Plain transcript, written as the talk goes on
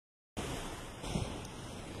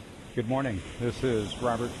Good morning. This is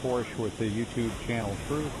Robert Forsch with the YouTube channel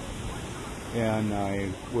Truth, and I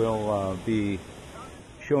will be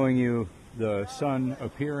showing you the sun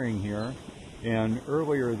appearing here. And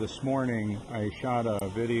earlier this morning I shot a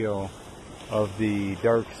video of the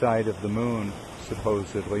dark side of the moon,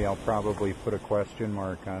 supposedly. I'll probably put a question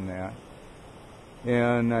mark on that.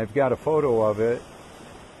 And I've got a photo of it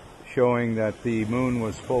showing that the moon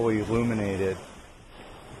was fully illuminated.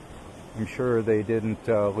 I'm sure they didn't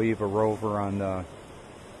leave a rover on the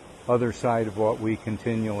other side of what we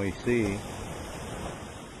continually see.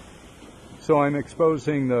 So I'm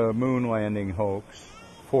exposing the moon landing hoax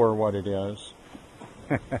for what it is.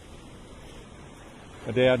 A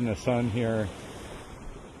dad and a son here.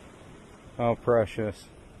 How precious.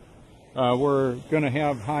 We're going to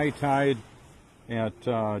have high tide at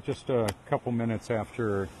just a couple minutes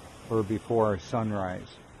after or before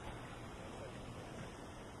sunrise.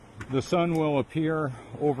 The sun will appear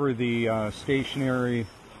over the stationary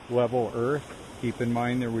level Earth. Keep in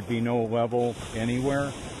mind there would be no level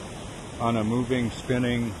anywhere on a moving,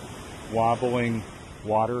 spinning, wobbling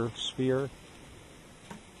water sphere.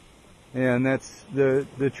 And that's the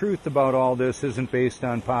truth about all this isn't based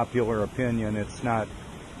on popular opinion. It's not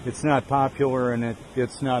popular, and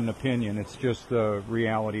it's not an opinion. It's just the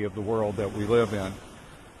reality of the world that we live in.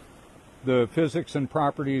 The physics and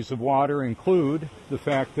properties of water include the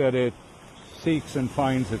fact that it seeks and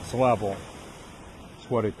finds its level. It's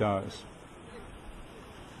what it does.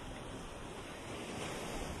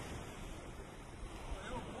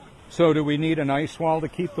 So do we need an ice wall to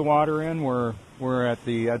keep the water in? We're at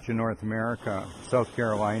the edge of North America, South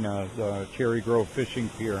Carolina, the Cherry Grove Fishing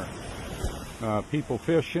Pier. People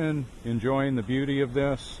fishing, enjoying the beauty of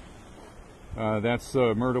this. That's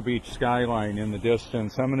the Myrtle Beach skyline in the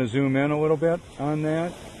distance. I'm going to zoom in a little bit on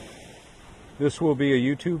that. This will be a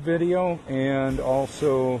YouTube video, and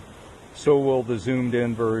also so will the zoomed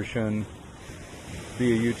in version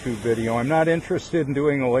be a YouTube video. I'm not interested in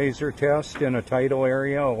doing a laser test in a tidal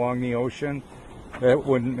area along the ocean. That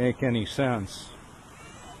wouldn't make any sense.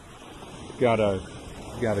 Got a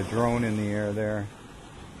drone in the air there.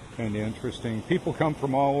 Kind of interesting. People come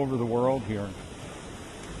from all over the world here.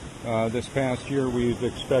 This past year we've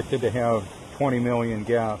expected to have 20 million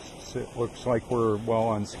guests. It looks like we're well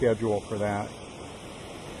on schedule for that.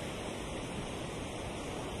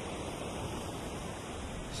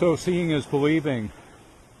 So seeing is believing.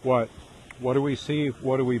 What do we see?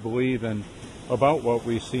 What do we believe in about what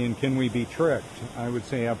we see, and can we be tricked? I would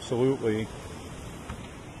say absolutely.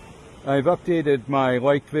 I've updated my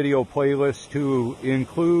liked video playlist to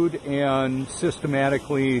include and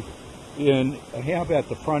systematically have at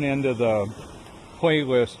the front end of the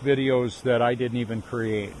playlist videos that I didn't even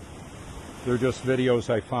create. They're just videos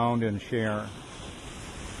I found and share.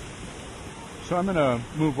 So I'm going to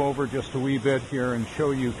move over just a wee bit here and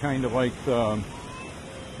show you kind of like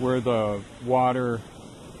where the water,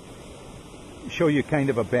 show you kind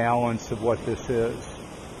of a balance of what this is.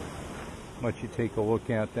 Let you take a look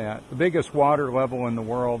at that. The biggest water level in the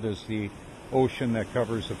world is the ocean that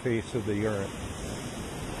covers the face of the earth.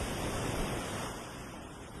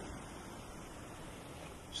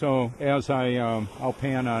 So as I'll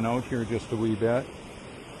pan on out here just a wee bit,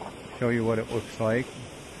 show you what it looks like.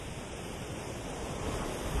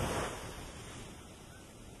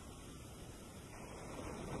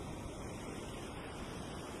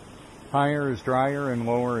 Higher is drier and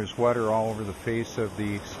lower is wetter all over the face of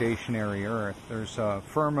the stationary Earth. There's a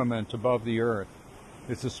firmament above the Earth.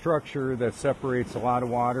 It's a structure that separates a lot of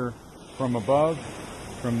water from above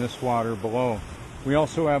from this water below. We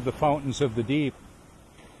also have the fountains of the deep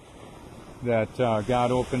that God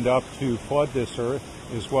opened up to flood this earth,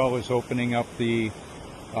 as well as opening up the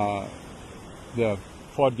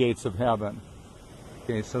floodgates of heaven.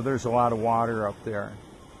 Okay, so there's a lot of water up there.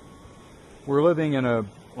 We're living in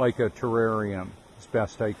like a terrarium, as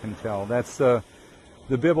best I can tell. That's the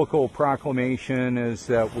biblical proclamation, is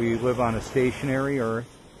that we live on a stationary earth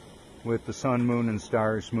with the sun, moon, and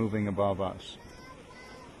stars moving above us.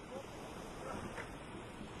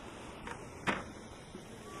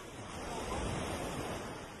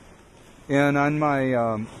 And on my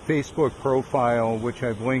Facebook profile, which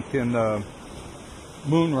I've linked in the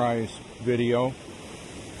moonrise video,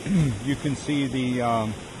 you can see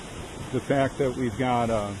the fact that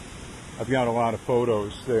I've got a lot of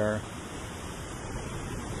photos there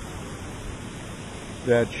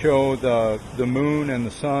that show the moon and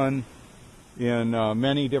the sun in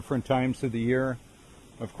many different times of the year.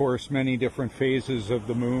 Of course, many different phases of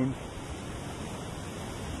the moon.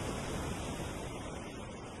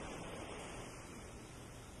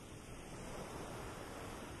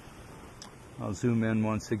 I'll zoom in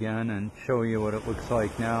once again and show you what it looks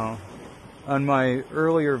like now. On my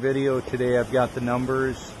earlier video today, I've got the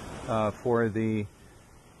numbers for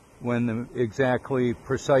when exactly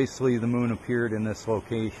precisely the moon appeared in this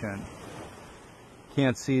location.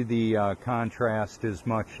 Can't see the contrast as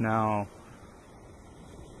much now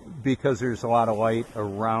because there's a lot of light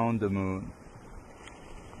around the moon.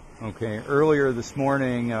 Okay, earlier this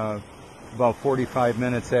morning, about 45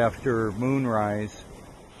 minutes after moonrise,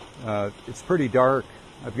 it's pretty dark.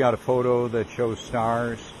 I've got a photo that shows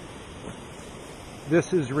stars.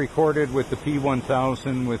 This is recorded with the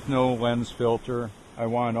P1000 with no lens filter. I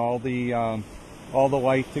want all the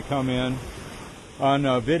light to come in.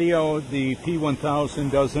 On video, the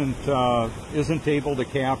P1000 isn't able to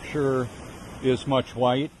capture as much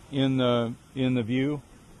light in the view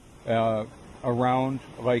around.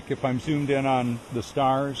 Like if I'm zoomed in on the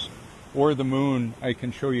stars or the moon, I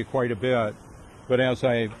can show you quite a bit. But as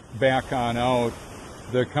I back on out,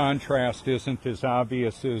 the contrast isn't as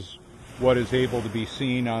obvious as what is able to be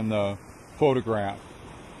seen on the photograph.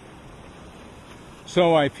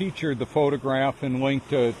 So I featured the photograph and linked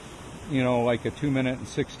to, like a 2-minute and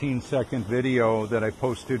 16-second video that I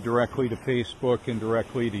posted directly to Facebook and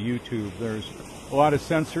directly to YouTube. There's a lot of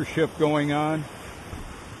censorship going on,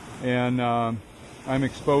 and I'm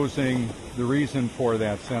exposing the reason for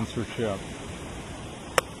that censorship.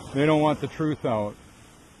 They don't want the truth out.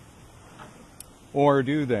 Or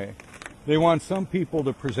do they? They want some people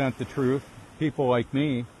to present the truth, people like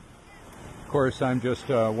me. Of course, I'm just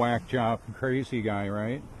a whack job crazy guy,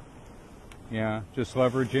 right? Yeah, just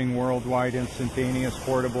leveraging worldwide instantaneous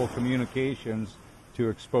portable communications to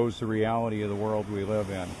expose the reality of the world we live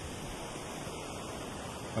in.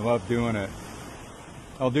 I love doing it.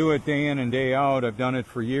 I'll do it day in and day out. I've done it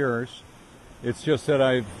for years. It's just that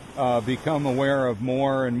I've become aware of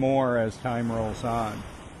more and more as time rolls on.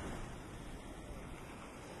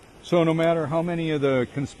 So no matter how many of the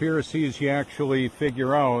conspiracies you actually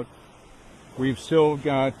figure out, we've still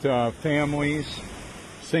got families,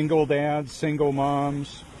 single dads, single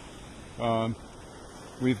moms.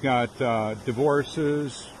 We've got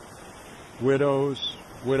divorces, widows,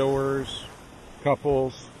 widowers,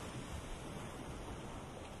 couples.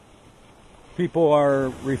 People are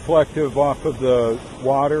reflective off of the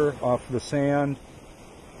water, off the sand,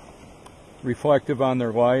 reflective on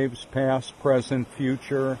their lives, past, present,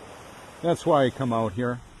 future. That's why I come out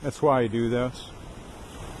here. That's why I do this.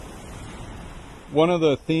 One of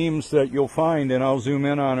the themes that you'll find, and I'll zoom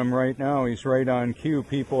in on him right now, he's right on cue,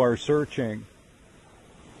 people are searching.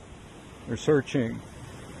 They're searching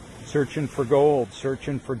for gold,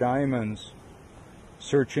 searching for diamonds,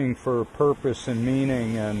 searching for purpose and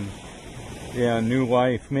meaning and new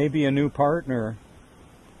life, maybe a new partner.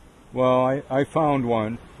 Well, I found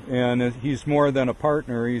one, and he's more than a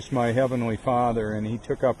partner. He's my Heavenly Father, and he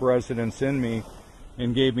took up residence in me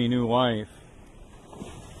and gave me new life.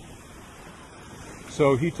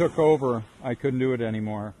 So he took over. I couldn't do it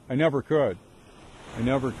anymore. I never could. I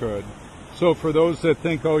never could. So for those that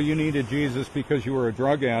think, oh, you needed Jesus because you were a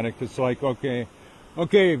drug addict, it's like, okay,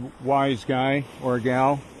 wise guy or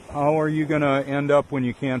gal, how are you going to end up when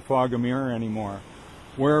you can't fog a mirror anymore?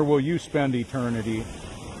 Where will you spend eternity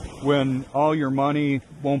when all your money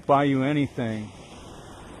won't buy you anything?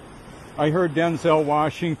 I heard Denzel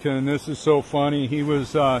Washington, this is so funny, he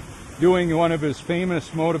was doing one of his famous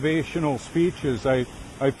motivational speeches. I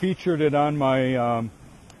featured it on my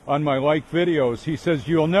like videos. He says,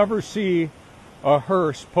 "You'll never see a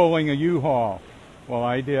hearse pulling a U-Haul." Well,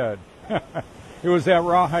 I did. It was at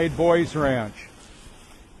Rawhide Boys Ranch.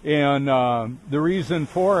 And the reason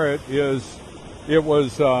for it is it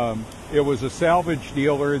was a salvage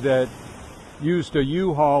dealer that used a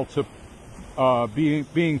U-Haul to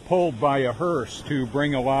being pulled by a hearse to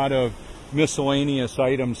bring a lot of miscellaneous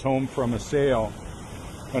items home from a sale,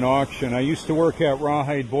 an auction. I used to work at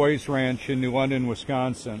Rawhide Boys Ranch in New London,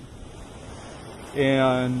 Wisconsin.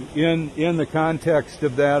 And in the context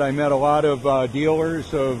of that, I met a lot of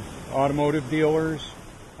dealers, of automotive dealers.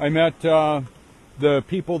 I met the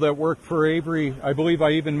people that worked for Avery. I believe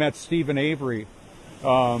I even met Stephen Avery.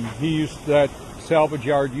 That salvage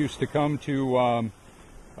yard used to come to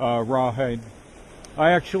Rawhide.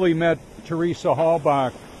 I actually met Teresa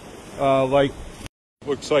Hallbach.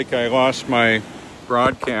 Looks like I lost my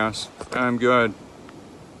broadcast. I'm good.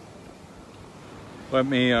 Let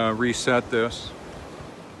me reset this.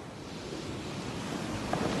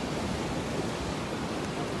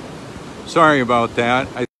 Sorry about that.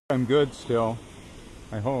 I think I'm good still.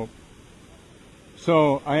 I hope.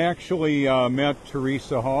 So I actually met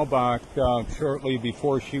Teresa Hallbach shortly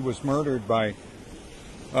before she was murdered by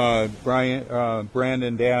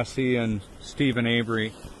Brandon Dassey and Stephen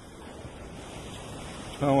Avery.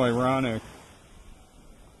 How ironic.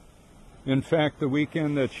 In fact, the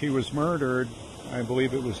weekend that she was murdered, I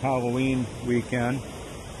believe it was Halloween weekend,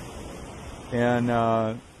 and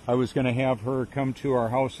I was going to have her come to our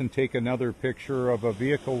house and take another picture of a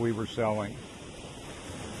vehicle we were selling.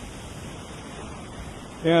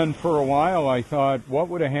 And for a while I thought, what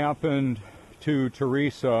would have happened to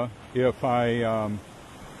Teresa if I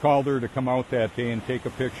called her to come out that day and take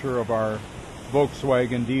a picture of our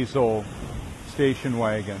Volkswagen diesel station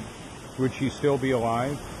wagon? Would she still be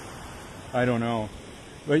alive? I don't know.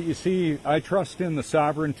 But you see, I trust in the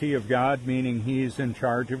sovereignty of God, meaning He's in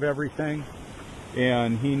charge of everything,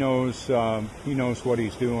 and He knows what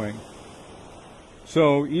He's doing.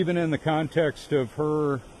 So even in the context of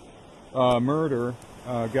her murder,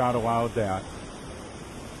 God allowed that.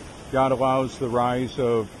 God allows the rise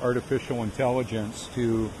of artificial intelligence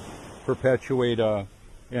to perpetuate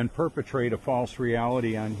and perpetrate a false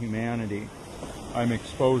reality on humanity. I'm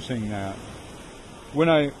exposing that.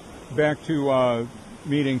 Back to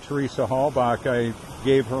meeting Teresa Halbach, I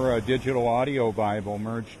gave her a digital audio Bible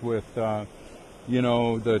merged with,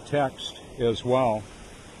 the text as well.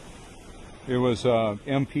 It was a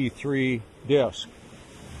MP3 disc.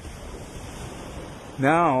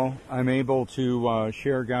 Now I'm able to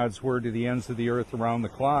share God's Word to the ends of the earth around the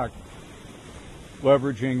clock,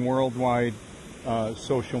 leveraging worldwide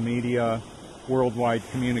social media, worldwide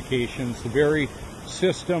communications, the very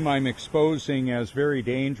system I'm exposing as very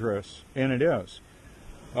dangerous, and it is.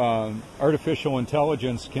 Artificial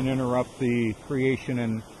intelligence can interrupt the creation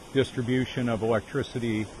and distribution of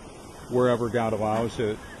electricity wherever God allows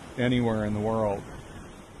it, anywhere in the world.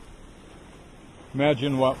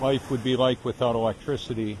 Imagine what life would be like without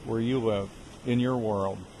electricity where you live, in your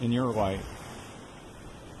world, in your life.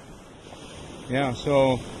 Yeah,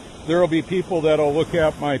 so there will be people that'll look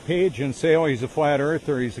at my page and say, oh, he's a flat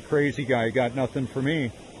earther, he's a crazy guy, he got nothing for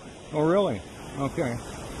me. Oh, really? Okay.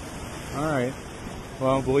 All right.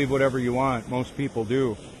 Well, believe whatever you want. Most people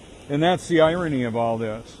do. And that's the irony of all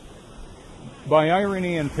this. By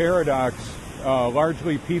irony and paradox,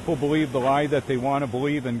 largely people believe the lie that they want to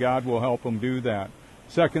believe, and God will help them do that.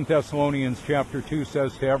 2 Thessalonians chapter 2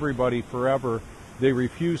 says to everybody forever, they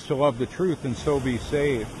refuse to love the truth and so be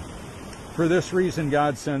saved. For this reason,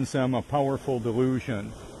 God sends them a powerful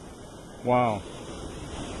delusion. Wow.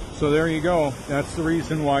 So there you go. That's the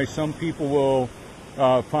reason why some people will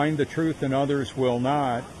find the truth and others will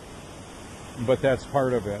not. But that's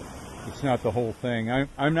part of it. It's not the whole thing.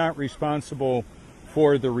 I'm not responsible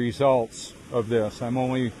for the results of this. I'm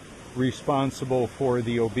only responsible for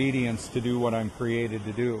the obedience to do what I'm created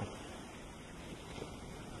to do.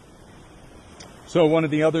 So one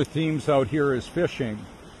of the other themes out here is fishing.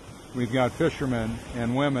 We've got fishermen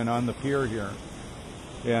and women on the pier here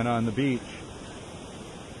and on the beach.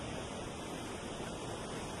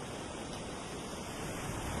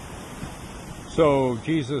 So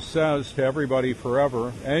Jesus says to everybody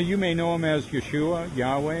forever, and you may know him as Yeshua,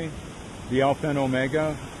 Yahweh, the Alpha and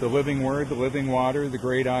Omega, the living Word, the living water, the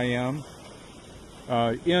great I Am.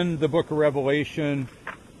 In the book of Revelation,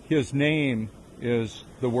 his name is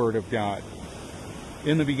the Word of God.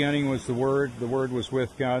 In the beginning was the Word was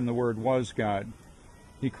with God, and the Word was God.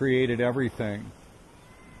 He created everything.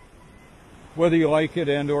 Whether you like it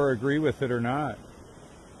and or agree with it or not.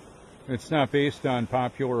 It's not based on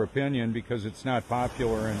popular opinion, because it's not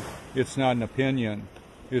popular and it's not an opinion.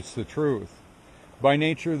 It's the truth. By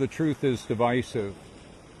nature, the truth is divisive.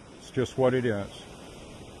 It's just what it is.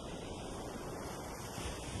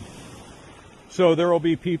 So there will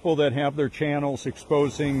be people that have their channels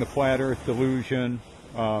exposing the flat earth delusion.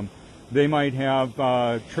 They might have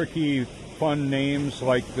tricky, fun names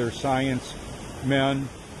like their science men.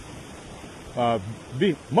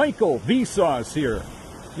 Michael Vsauce here.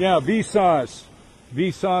 Yeah, Vsauce.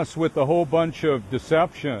 Vsauce with a whole bunch of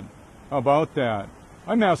deception. How about that?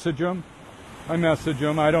 I message him. I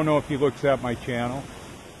don't know if he looks at my channel.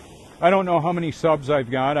 I don't know how many subs I've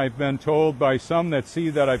got. I've been told by some that see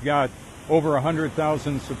that I've got over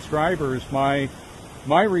 100,000 subscribers. My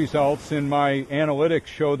results in my analytics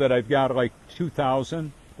show that I've got like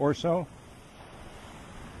 2,000 or so.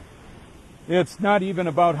 It's not even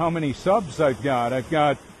about how many subs I've got. I've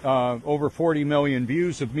got over 40 million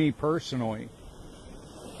views of me personally.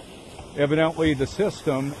 Evidently the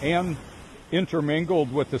system, and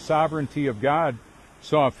intermingled with the sovereignty of God,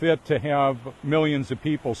 saw fit to have millions of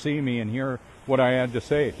people see me and hear what I had to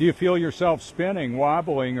say. Do you feel yourself spinning,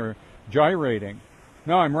 wobbling, or gyrating?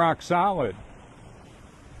 No, I'm rock solid.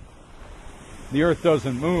 The earth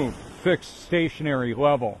doesn't move. Fixed, stationary,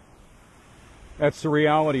 level. That's the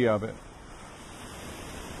reality of it.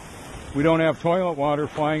 We don't have toilet water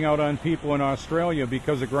flying out on people in Australia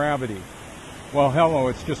because of gravity. Well, hello,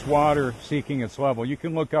 it's just water seeking its level. You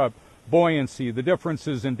can look up buoyancy, the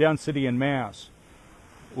differences in density and mass.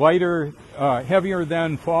 Lighter, heavier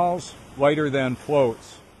than falls, lighter than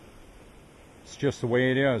floats. It's just the way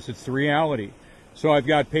it is. It's the reality. So I've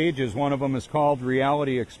got pages. One of them is called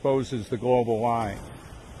Reality Exposes the Global Lie.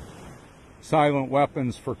 Silent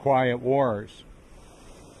Weapons for Quiet Wars.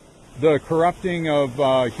 The corrupting of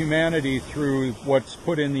humanity through what's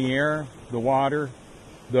put in the air, the water,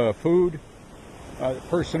 the food,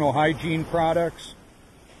 personal hygiene products.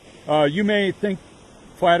 You may think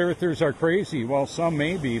flat earthers are crazy. Well, some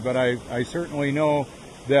may be, but I certainly know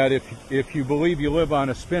that if you believe you live on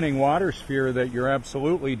a spinning water sphere, that you're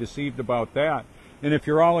absolutely deceived about that. And if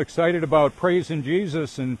you're all excited about praising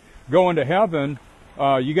Jesus and going to heaven,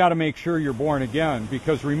 you got to make sure you're born again.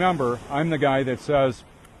 Because remember, I'm the guy that says,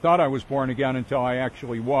 thought I was born again until I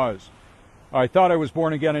actually was. I thought I was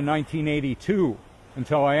born again in 1982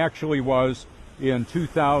 until I actually was in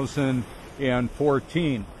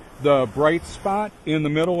 2014. The bright spot in the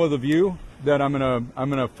middle of the view that I'm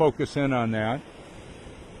gonna focus in on that.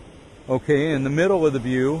 Okay, in the middle of the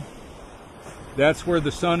view, that's where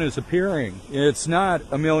the sun is appearing. It's not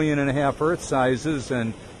 1.5 million Earth sizes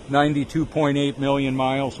and 92.8 million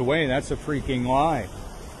miles away. That's a freaking lie.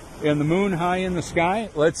 And the moon high in the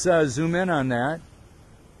sky, let's zoom in on that,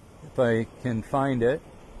 if I can find it.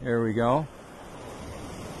 There we go.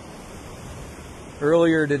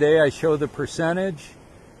 Earlier today I showed the percentage,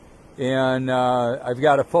 and I've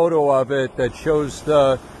got a photo of it that shows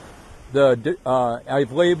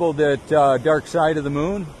I've labeled it dark side of the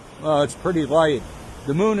moon. It's pretty light.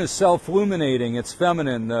 The moon is self-illuminating, it's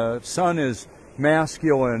feminine. The sun is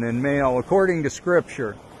masculine and male, according to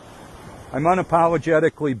Scripture. I'm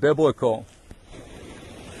unapologetically biblical.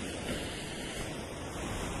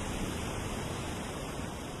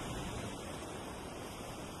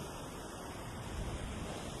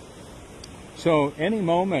 So any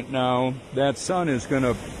moment now, that sun is going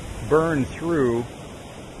to burn through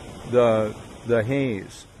the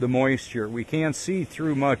haze, the moisture. We can't see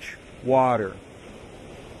through much water.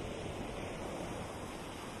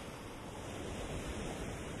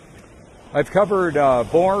 I've covered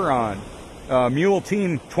boron, mule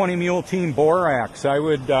team, 20 mule team borax.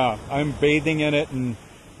 I'm bathing in it, and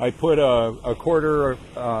I put a quarter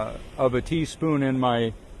of a teaspoon in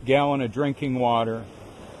my gallon of drinking water,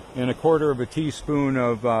 and a quarter of a teaspoon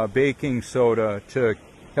of baking soda to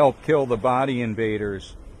help kill the body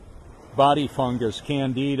invaders. Body fungus,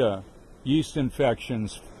 candida, yeast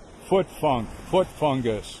infections, foot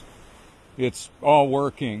fungus. It's all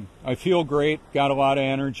working. I feel great, got a lot of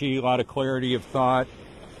energy, a lot of clarity of thought.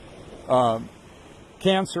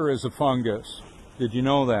 Cancer is a fungus. Did you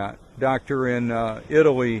know that? Doctor in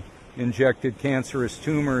Italy injected cancerous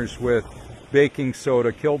tumors with baking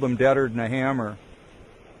soda, killed them deader than a hammer.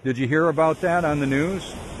 Did you hear about that on the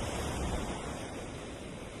news?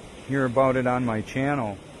 Hear about it on my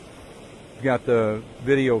channel. Got the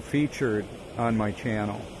video featured on my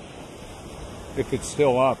channel. If it's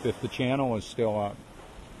still up, if the channel is still up.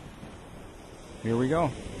 Here we go.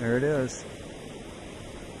 There it is.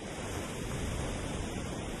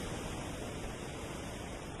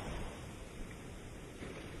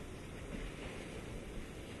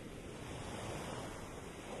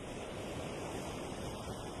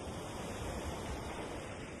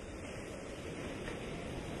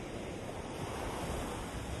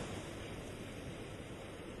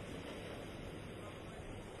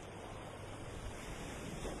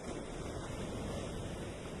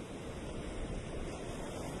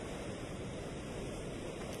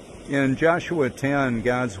 In Joshua 10,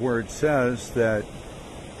 God's word says that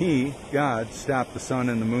He, God, stopped the sun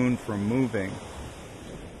and the moon from moving.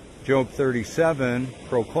 Job 37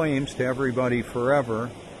 proclaims to everybody forever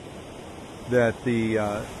that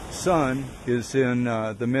the sun is in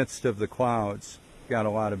the midst of the clouds. Got a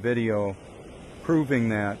lot of video proving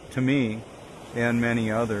that to me and many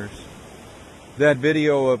others. That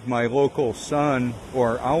video of my local sun,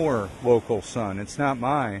 or our local sun, it's not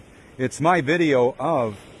mine. It's my video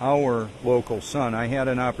of our local sun. I had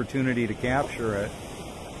an opportunity to capture it,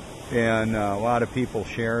 and a lot of people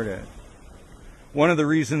shared it. One of the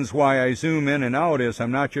reasons why I zoom in and out is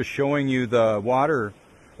I'm not just showing you the water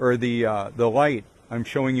or the light. I'm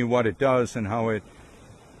showing you what it does and how it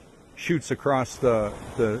shoots across the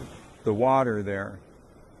water there.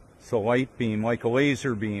 It's a light beam, like a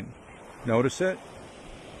laser beam. Notice it?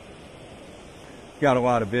 Got a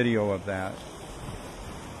lot of video of that.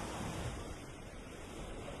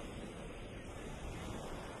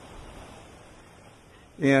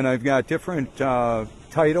 And I've got different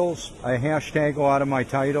titles. I hashtag a lot of my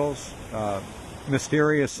titles.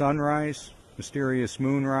 Mysterious sunrise, mysterious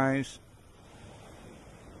moonrise.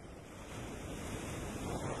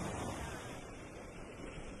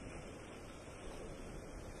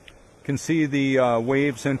 You can see the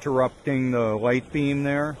waves interrupting the light beam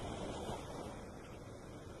there.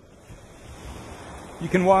 You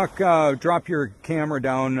can walk, drop your camera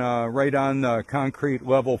down right on the concrete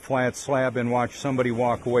level flat slab and watch somebody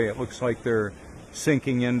walk away. It looks like they're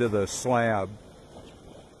sinking into the slab.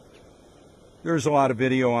 There's a lot of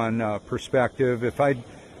video on perspective. If I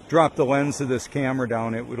dropped the lens of this camera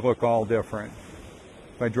down, it would look all different.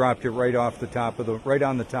 If I dropped it right off the top of right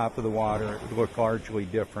on the top of the water, it would look largely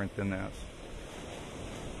different than this.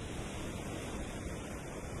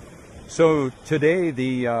 So today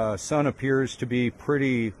the sun appears to be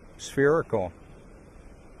pretty spherical.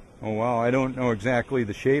 Oh wow, I don't know exactly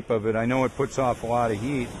the shape of it. I know it puts off a lot of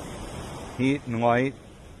heat and light.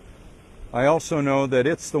 I also know that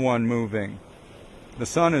it's the one moving. The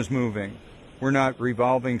sun is moving. We're not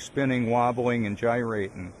revolving, spinning, wobbling, and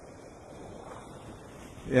gyrating.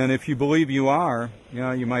 And if you believe you are,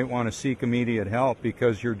 you might want to seek immediate help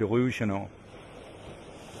because you're delusional.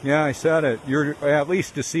 Yeah, I said it. You're at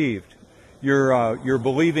least deceived. You're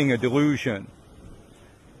believing a delusion.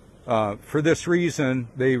 For this reason,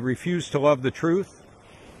 they refuse to love the truth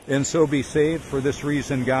and so be saved. For this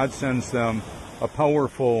reason, God sends them a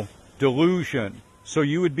powerful delusion. So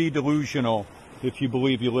you would be delusional if you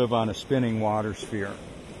believe you live on a spinning water sphere.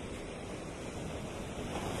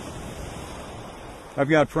 I've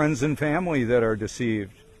got friends and family that are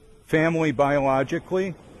deceived. Family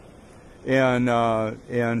biologically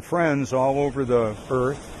and friends all over the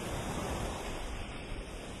earth.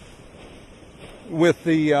 With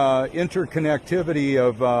the interconnectivity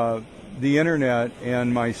of the internet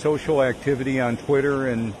and my social activity on Twitter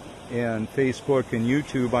and Facebook and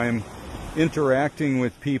YouTube, I'm interacting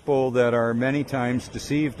with people that are many times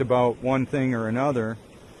deceived about one thing or another.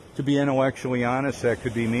 To be intellectually honest, that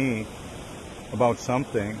could be me about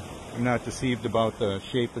something. I'm not deceived about the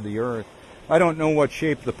shape of the earth. I don't know what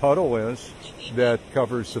shape the puddle is that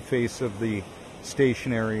covers the face of the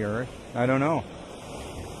stationary earth. I don't know.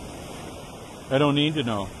 I don't need to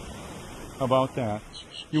know about that.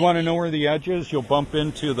 You want to know where the edge is? You'll bump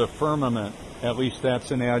into the firmament. At least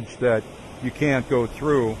that's an edge that you can't go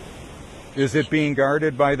through. Is it being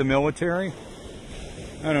guarded by the military?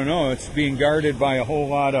 I don't know. It's being guarded by a whole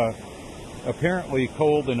lot of apparently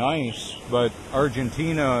cold and ice, but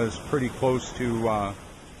Argentina is pretty close to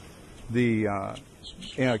the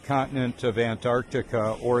continent of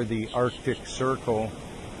Antarctica or the Arctic Circle,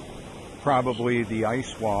 probably the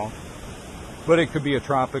ice wall. But it could be a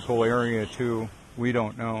tropical area too. We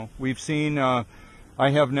don't know. We've seen, I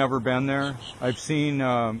have never been there. I've seen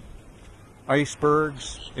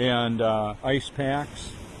icebergs and ice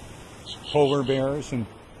packs, polar bears and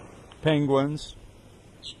penguins.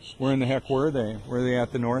 Where in the heck were they? Were they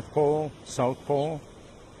at the North Pole, South Pole?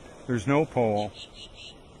 There's no pole.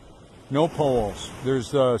 No poles.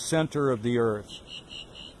 There's the center of the Earth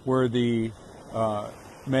where the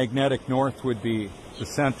magnetic north would be, the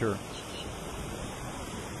center.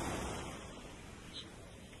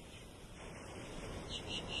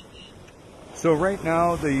 So right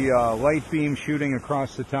now the light beam shooting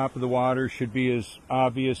across the top of the water should be as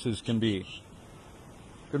obvious as can be.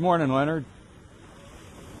 Good morning, Leonard.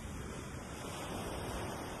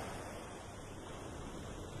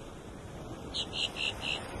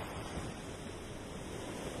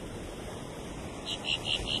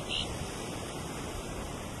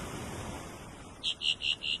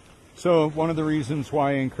 So one of the reasons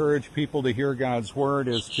why I encourage people to hear God's Word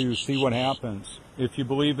is to see what happens. If you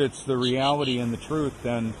believe it's the reality and the truth,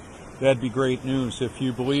 then that'd be great news. If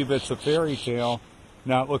you believe it's a fairy tale,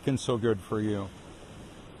 not looking so good for you.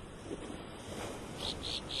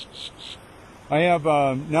 I have,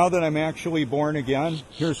 now that I'm actually born again,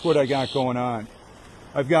 here's what I got going on.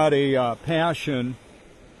 I've got a passion,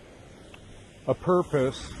 a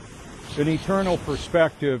purpose, an eternal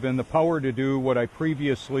perspective, and the power to do what I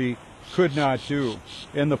previously could not do,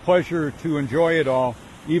 and the pleasure to enjoy it all,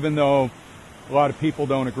 even though a lot of people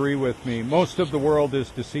don't agree with me. Most of the world is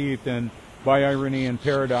deceived, and by irony and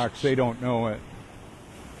paradox, they don't know it.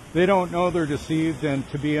 They don't know they're deceived, and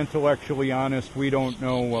to be intellectually honest, we don't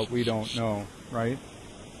know what we don't know, right?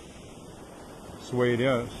 That's the way it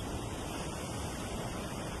is.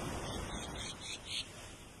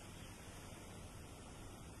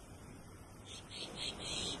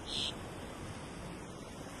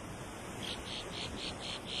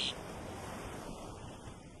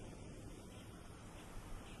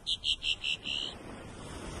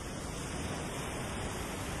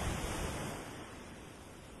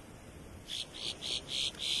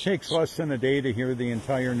 takes less than a day to hear the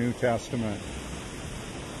entire New Testament.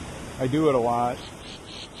 I do it a lot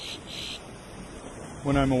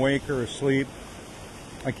when I'm awake or asleep.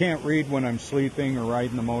 I can't read when I'm sleeping or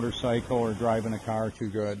riding a motorcycle or driving a car too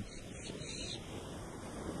good.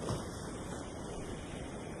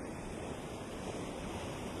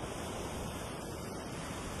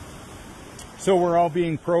 So we're all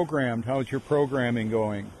being programmed. How's your programming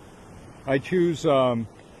going? I choose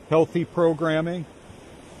healthy programming.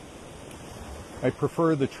 I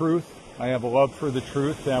prefer the truth. I have a love for the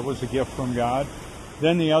truth. That was a gift from God.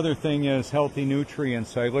 Then the other thing is healthy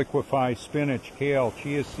nutrients. I liquefy spinach, kale,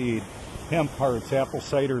 chia seed, hemp hearts, apple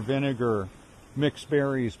cider vinegar, mixed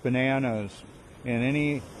berries, bananas, and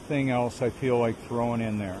anything else I feel like throwing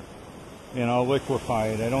in there. And I'll liquefy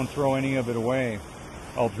it. I don't throw any of it away.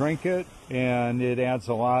 I'll drink it, and it adds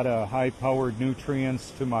a lot of high-powered nutrients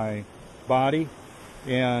to my body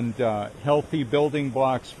and healthy building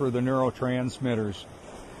blocks for the neurotransmitters.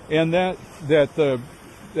 And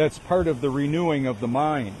that's part of the renewing of the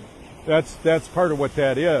mind. That's part of what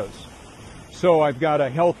that is. So I've got a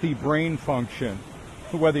healthy brain function,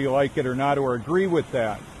 whether you like it or not or agree with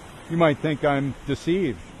that. You might think I'm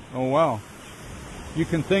deceived. Oh well. You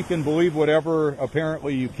can think and believe whatever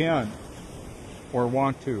apparently you can or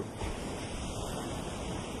want to.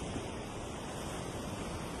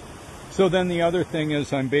 So then the other thing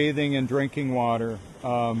is I'm bathing and drinking water.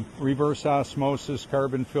 Reverse osmosis,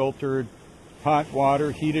 carbon filtered, hot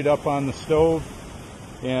water heated up on the stove.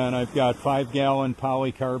 And I've got 5-gallon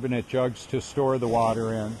polycarbonate jugs to store the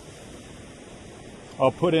water in.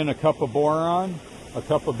 I'll put in a cup of boron, a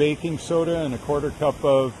cup of baking soda, and a 1/4 cup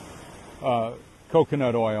of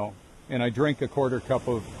coconut oil. And I drink a 1/4 cup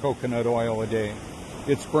of coconut oil a day.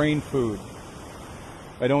 It's brain food.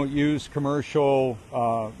 I don't use commercial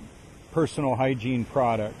personal hygiene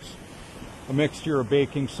products. A mixture of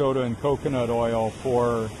baking soda and coconut oil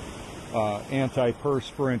for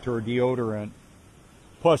antiperspirant or deodorant.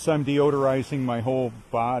 Plus I'm deodorizing my whole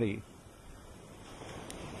body.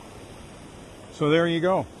 So there you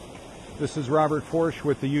go. This is Robert Forsch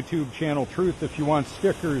with the YouTube channel Truth. If you want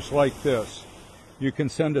stickers like this, you can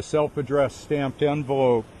send a self-addressed stamped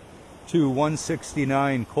envelope to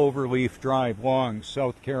 169 Cloverleaf Drive, Long,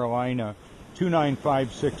 South Carolina,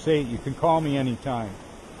 29568. You can call me anytime.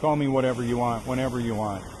 Call me whatever you want, whenever you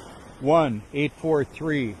want.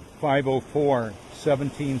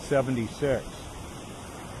 1-843-504-1776.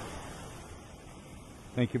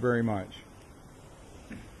 Thank you very much.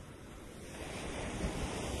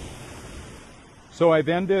 So I've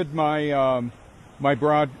ended my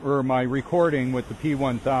my recording with the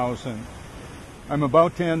P1000. I'm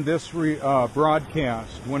about to end this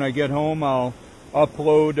broadcast. When I get home, I'll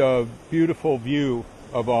upload a beautiful view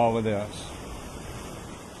of all of this.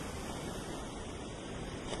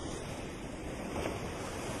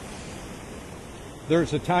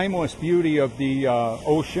 There's a timeless beauty of the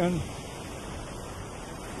ocean,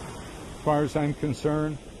 as far as I'm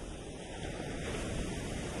concerned.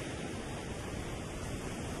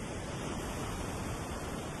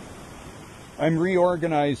 I'm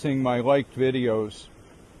reorganizing my liked videos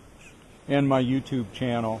and my YouTube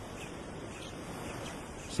channel.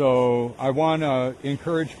 So I want to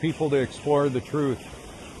encourage people to explore the truth,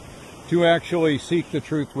 to actually seek the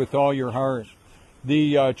truth with all your heart.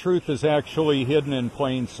 The truth is actually hidden in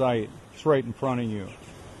plain sight. It's right in front of you,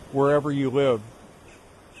 wherever you live.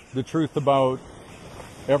 The truth about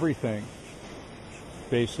everything,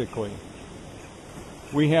 basically.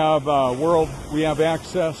 We have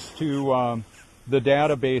access to the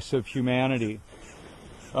database of humanity,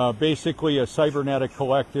 basically a cybernetic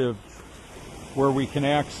collective where we can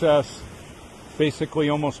access basically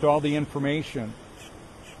almost all the information.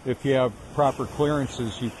 If you have proper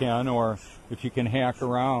clearances, you can, or if you can hack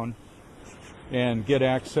around and get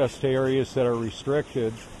access to areas that are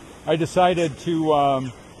restricted. I decided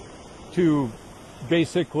to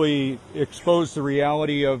basically expose the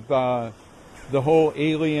reality of the whole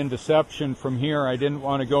alien deception from here. I didn't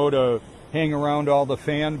want to go to hang around all the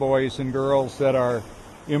fanboys and girls that are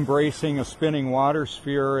embracing a spinning water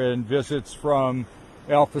sphere and visits from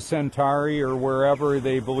Alpha Centauri or wherever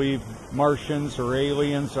they believe Martians or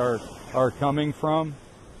aliens are coming from.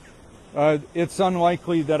 It's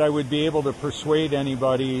unlikely that I would be able to persuade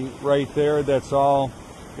anybody right there that's all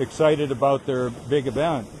excited about their big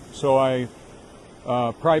event. So I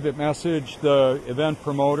private messaged the event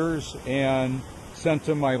promoters and sent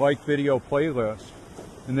them my like video playlist,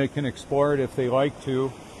 and they can explore it if they like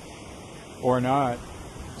to or not.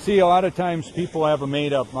 See, a lot of times people have a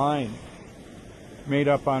made-up mind, made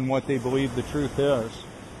up on what they believe the truth is.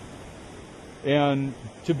 And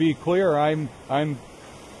to be clear, I'm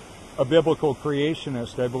a biblical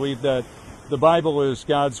creationist. I believe that the Bible is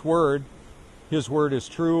God's Word. His Word is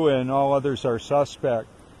true and all others are suspect.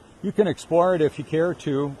 You can explore it if you care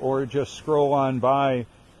to, or just scroll on by,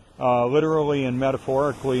 literally and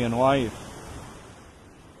metaphorically in life.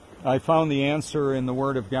 I found the answer in the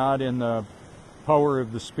Word of God, in the power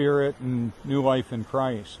of the Spirit and new life in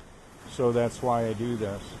Christ. So that's why I do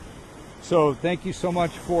this. So thank you so much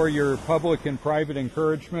for your public and private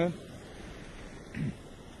encouragement.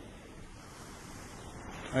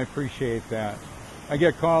 I appreciate that. I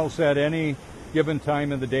get calls at any given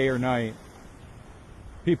time of the day or night.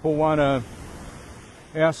 People want to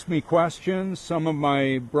ask me questions. Some of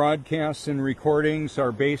my broadcasts and recordings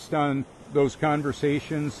are based on those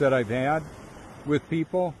conversations that I've had with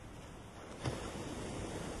people.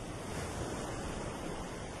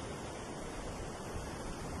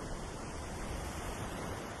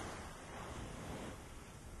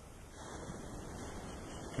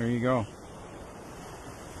 There you go.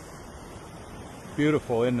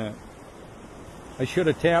 Beautiful, isn't it? I should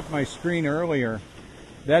have tapped my screen earlier.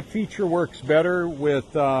 That feature works better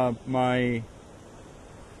with my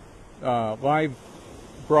live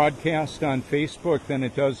broadcast on Facebook than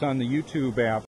it does on the YouTube app.